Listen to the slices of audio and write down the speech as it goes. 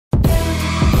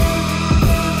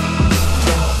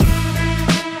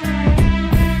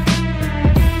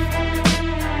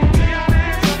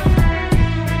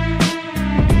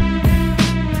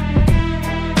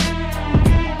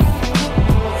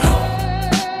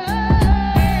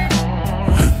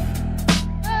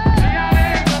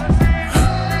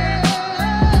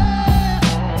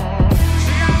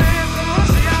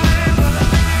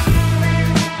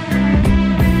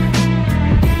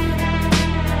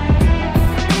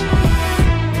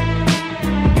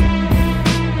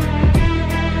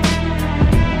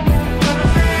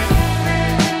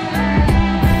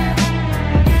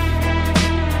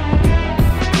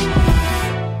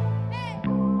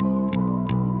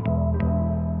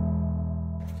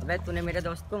अबे तूने मेरे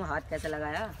दोस्त को हाथ कैसे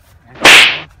लगाया?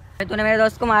 तूने मेरे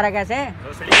दोस्त को मारा कैसे?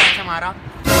 कैसे मारा?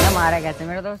 क्या मारा कैसे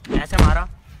मेरे दोस्त? ऐसे मारा।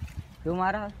 क्यों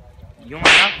मारा? यूं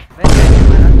मारा।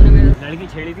 मारा तूने मेरे लड़की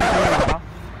छेड़ी थी, मारा।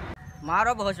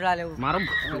 मारो भोसड़ा ले मारो।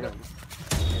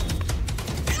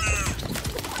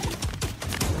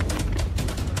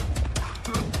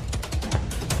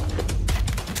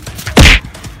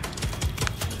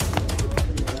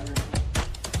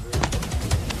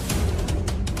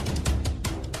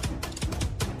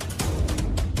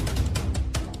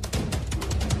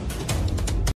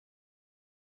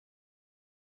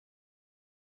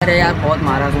 अरे यार बहुत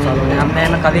मारा तो सालों ने। अब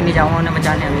मैं कभी नहीं जाऊँगा उन्हें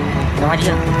बचाने। अभी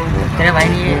समझिए तेरे भाई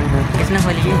नहीं है, किसने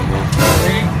खोली है?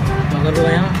 मगर वो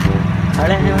यहाँ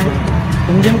खड़े हैं भाई।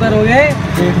 तुम जिम करोगे?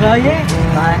 देख रहा ये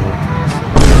कहाँ है?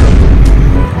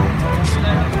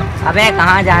 अबे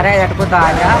कहाँ जा रहा है? यार को तो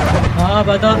आ जा। हाँ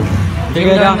बता। जिम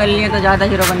ज्वाइन कर लिए तो ज़्यादा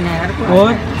हीरो बनने हैं यार को।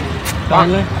 और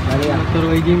तो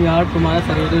वही जिम यार, तुम्हारा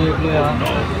शरीर तो देख लो यार।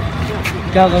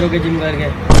 क्या करोगे जिम करके?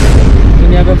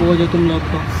 दुनिया पे बोझ हो तुम लोग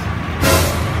तो।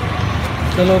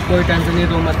 चलो कोई टेंशन नहीं,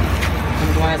 रो मत, हम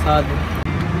तुम्हारे साथ हैं।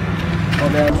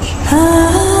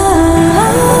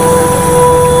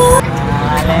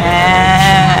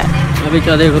 अभी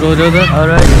क्या देख रो रहे हो?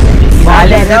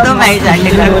 तो मैं ही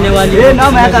सेटिंग होने वाली है ना,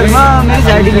 मैं करूँगा। मेरी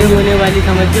सेटिंग होने वाली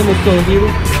समझ के मुझसे होगी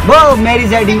वो मेरी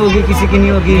सेटिंग होगी, किसी की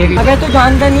नहीं होगी। अगर तू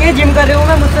जानता नहीं है जिम कर रही हूँ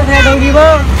मैं, मुझसे सेट होगी वो।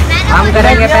 हम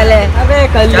करेंगे पहले। अबे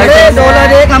कल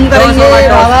 $1 हम करेंगे।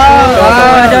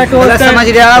 समझ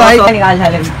गया भाई। निकाल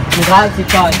साले, निकाल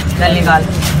सिक्का, चल निकाल।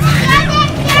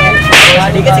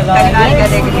 गाड़ी का सिक्का निकाल के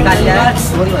देख, निकाल लिया।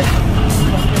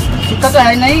 सिक्का तो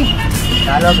है नहीं।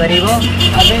 चलो गरीबो।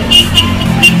 अबे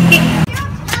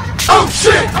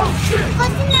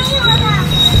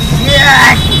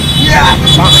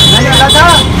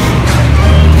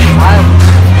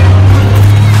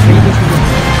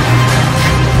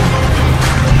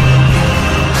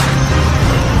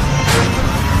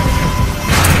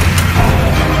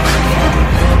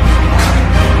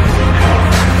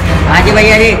हाँ जी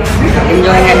भैया जी,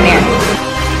 एंजॉय करनी है।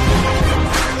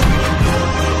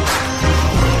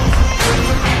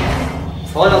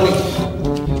 Follow me.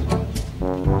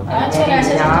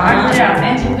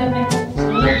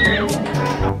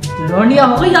 लोनिया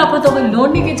हो गई आपको, तो कोई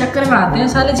लोनी के चक्कर में आते हैं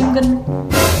साले जिम करने।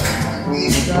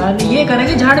 साले ये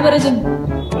करेंगे झाड़ मेरे जिम,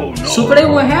 सुकड़े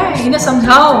हुए हैं, इन्हें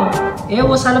समझाओ। ए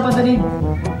वो साला पता नहीं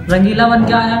रंगीला बन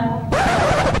के आया।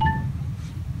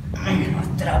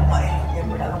 तेरा भाई ये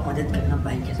बड़ा को मदद करना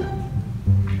भाई के साथ।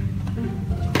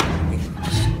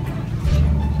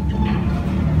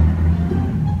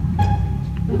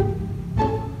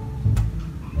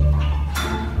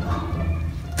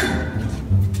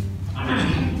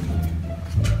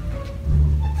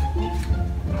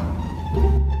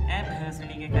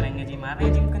 करेंगे जी, मारे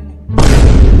जिम करने।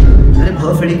 अरे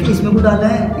भोसड़ी की इसमें को डाला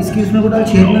है, इसकी इसमें को डाल,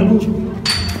 छेद में को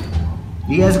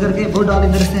ये ऐसे करके वो डाल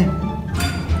इधर से।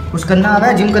 कुछ करना आ रहा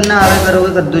है, जिम करना आ रहा है,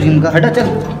 करोगे कर दो जिम का। हटा चल।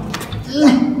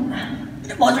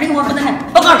 भोसड़ी को पता है,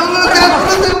 पकड़।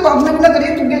 आपने बिना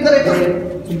करिए तू क्या करेगा?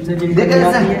 देख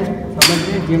ऐसे समझ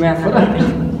गए जिम ऐसा करते हैं।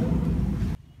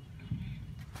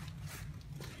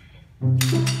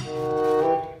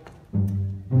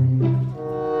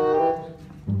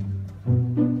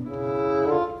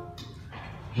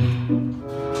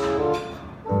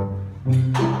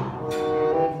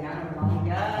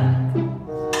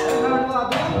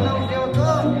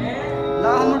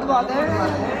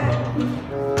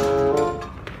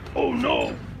 Oh no!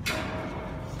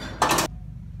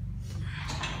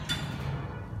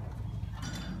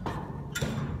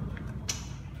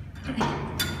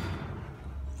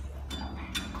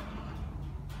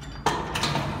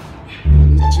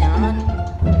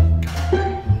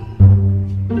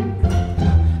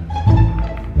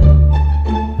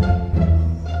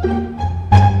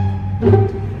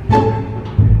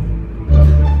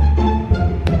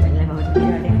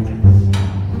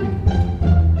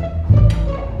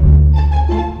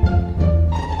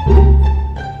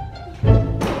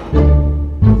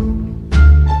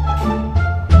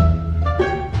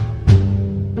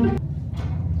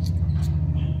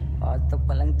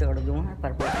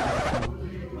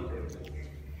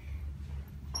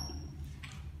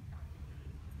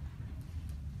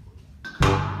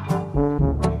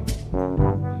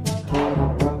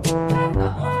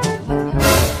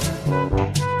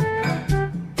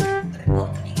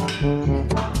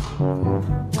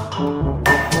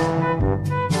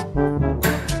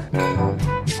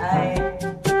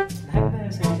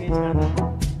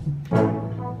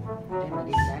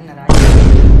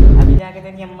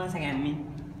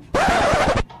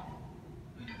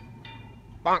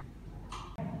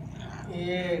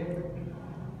 1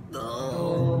 2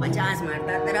 50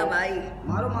 मारता तेरा भाई।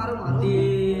 मारो मारो मारो।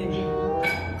 3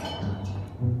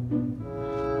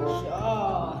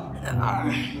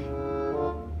 4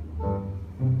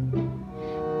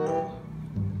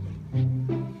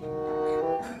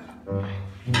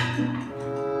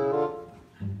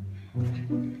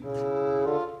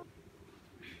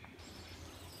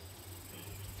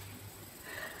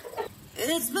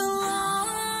 It's been long,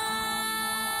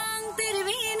 तेरी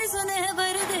बीन सुने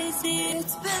परदेसी।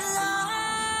 It's been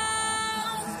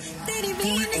long, तेरी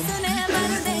बीन सुने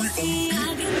परदेसी।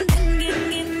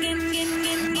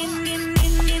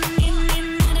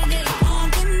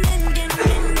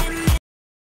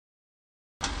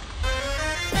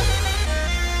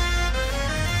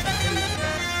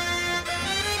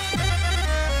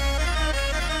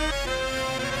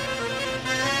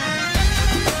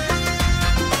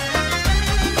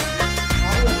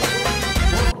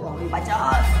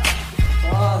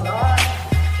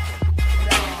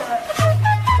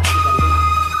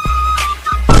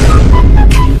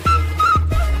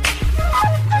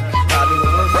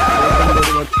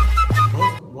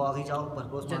 आगे जाओ पर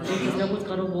बॉस जल्दी कुछ ना कुछ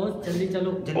करो बॉस, जल्दी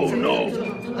चलो। जल्दी चलो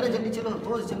अरे जल्दी चलो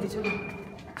बॉस जल्दी चलो।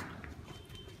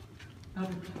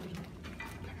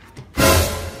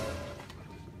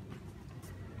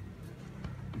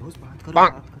 बॉस बात करो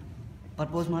बात करो। पर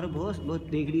बॉस मारो बॉस, बहुत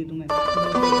देख रही है तुम्हें।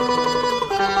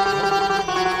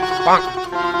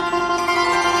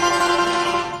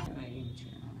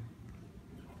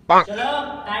 चलो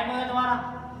टाइम हो गया तुम्हारा,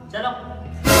 चलो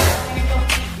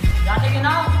जाते कि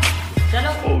ना,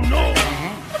 चलो। दो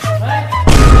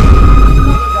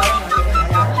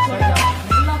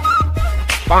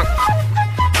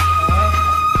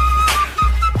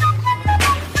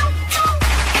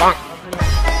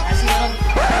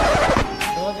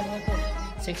दिन में तो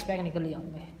 6 पैक निकल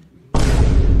जाऊंगे।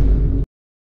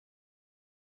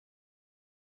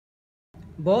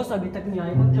 बॉस अभी तक नहीं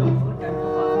आए, कुछ टाइम तो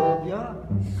काफी हो गया।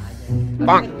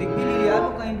 दिख भी नहीं रहा वो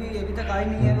कहीं भी, अभी तक आई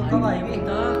नहीं है। वो कब आएगी?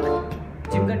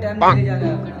 जिम का टाइम नहीं जा रहा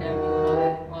है। टाइम भी हो रहा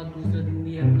है और दूसरा दिन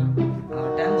भी है अपना।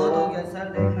 टाइम बहुत हो गया सर,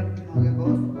 देखना कितना हो गया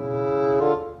बॉस।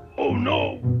 ओह नो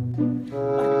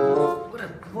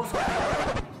बॉस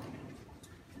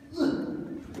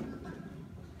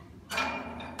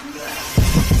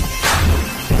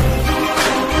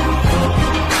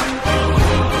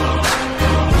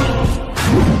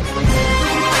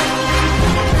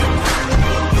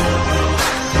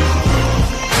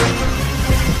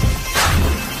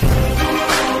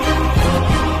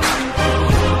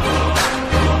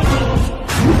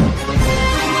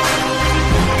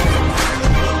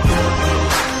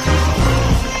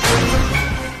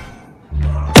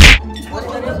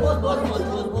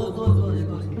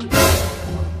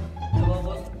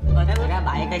मेरा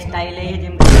भाई का स्टाइल है ये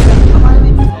जिम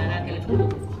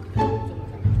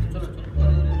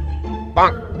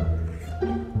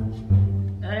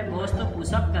अरे बॉस तो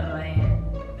पुशअप कर रहे हैं,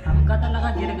 हमका तो लगा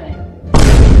गिर गए।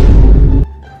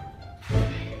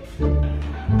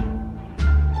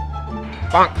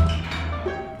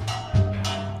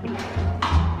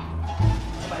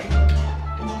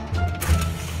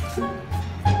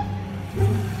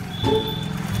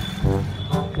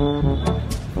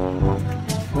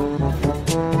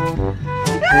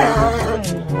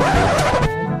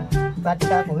 बात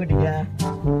का फूट गया।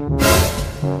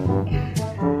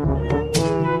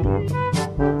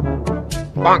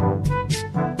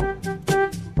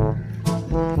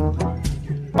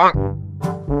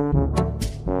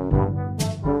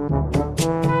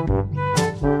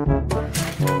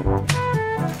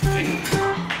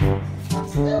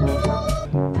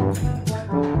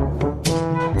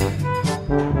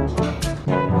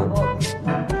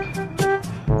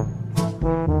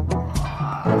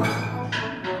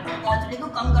 को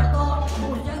कम कर दो,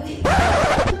 उठ जाएगी।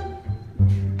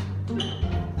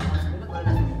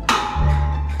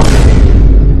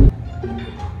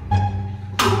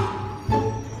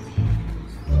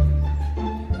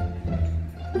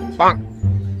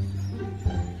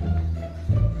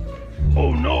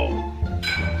 Oh no!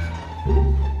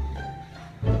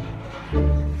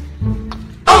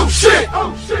 Oh shit!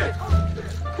 Oh shit!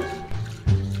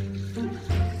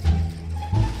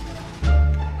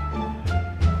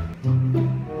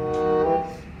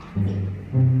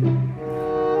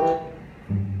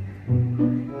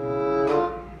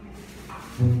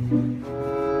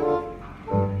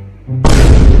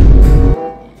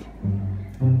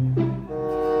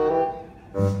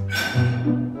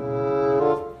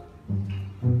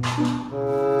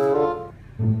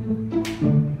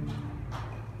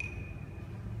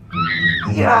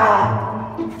 Yeah!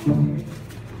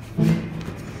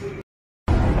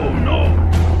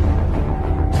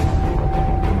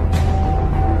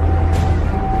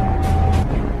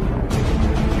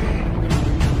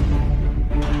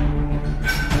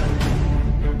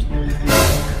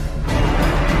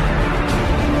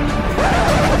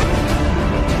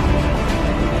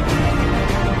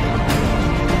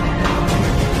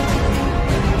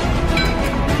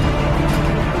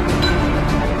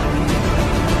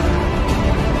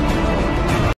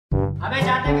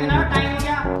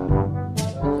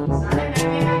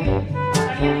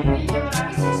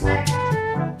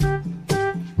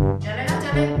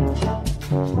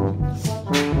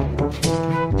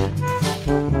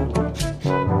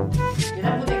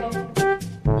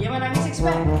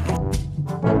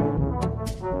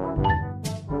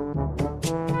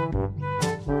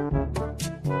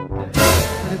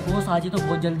 Boss आज ही तो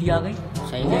बहुत जल्दी आ गई।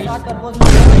 सही बॉस है। आज कर बॉस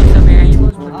सब है ही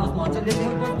बॉस। हाँ बॉस चल देखो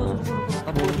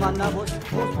बॉस मानना बॉस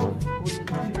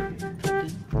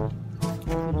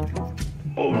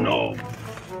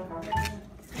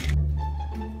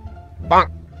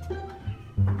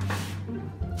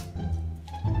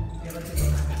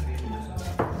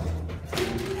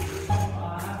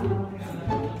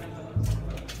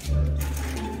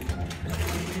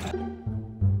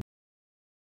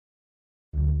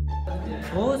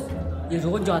बॉस ये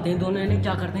रोज जाते हैं दोनों, इन्हें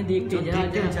क्या करते हैं देखते हैं जरा।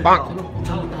 देखते हैं, चलो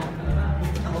चलो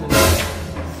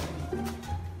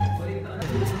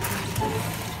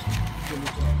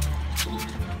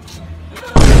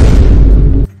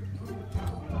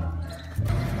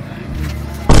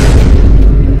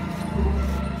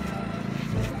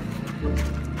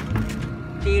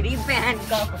तेरी बहन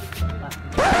का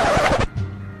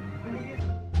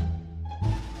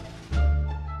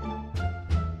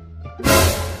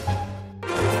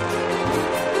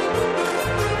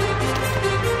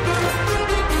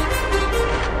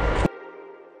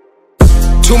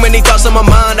Too many thoughts on my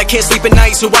mind, I can't sleep at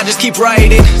night, so I just keep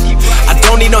writing. I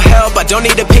don't need no help, I don't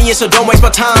need opinions, so don't waste my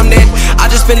time then. I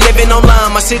just been living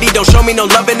online, my city don't show me no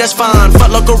love and that's fine.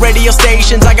 Fuck local radio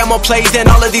stations, I got more plays than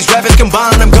all of these rappers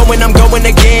combined. I'm going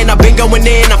again, I've been going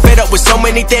in, I'm fed up with so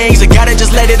many things. I gotta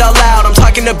just let it all out, I'm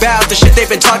talking about the shit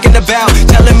they've been talking about.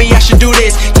 Telling me I should do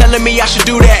this, telling me I should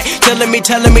do that. Telling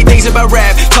me things about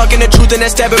rap. Talking the truth and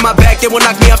that stab in my back, they will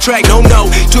knock me off track. No,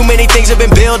 too many things have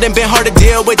been building, been hard to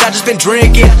deal with, I just been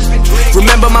drinking.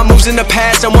 Remember my moves in the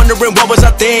past, I'm wondering what was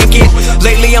I thinking.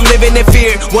 Lately I'm living in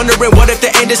fear, wondering what if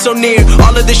the end is so near.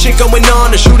 All of this shit going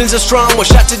on, the shootings are strong, one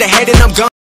shot to the head and I'm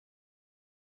gone.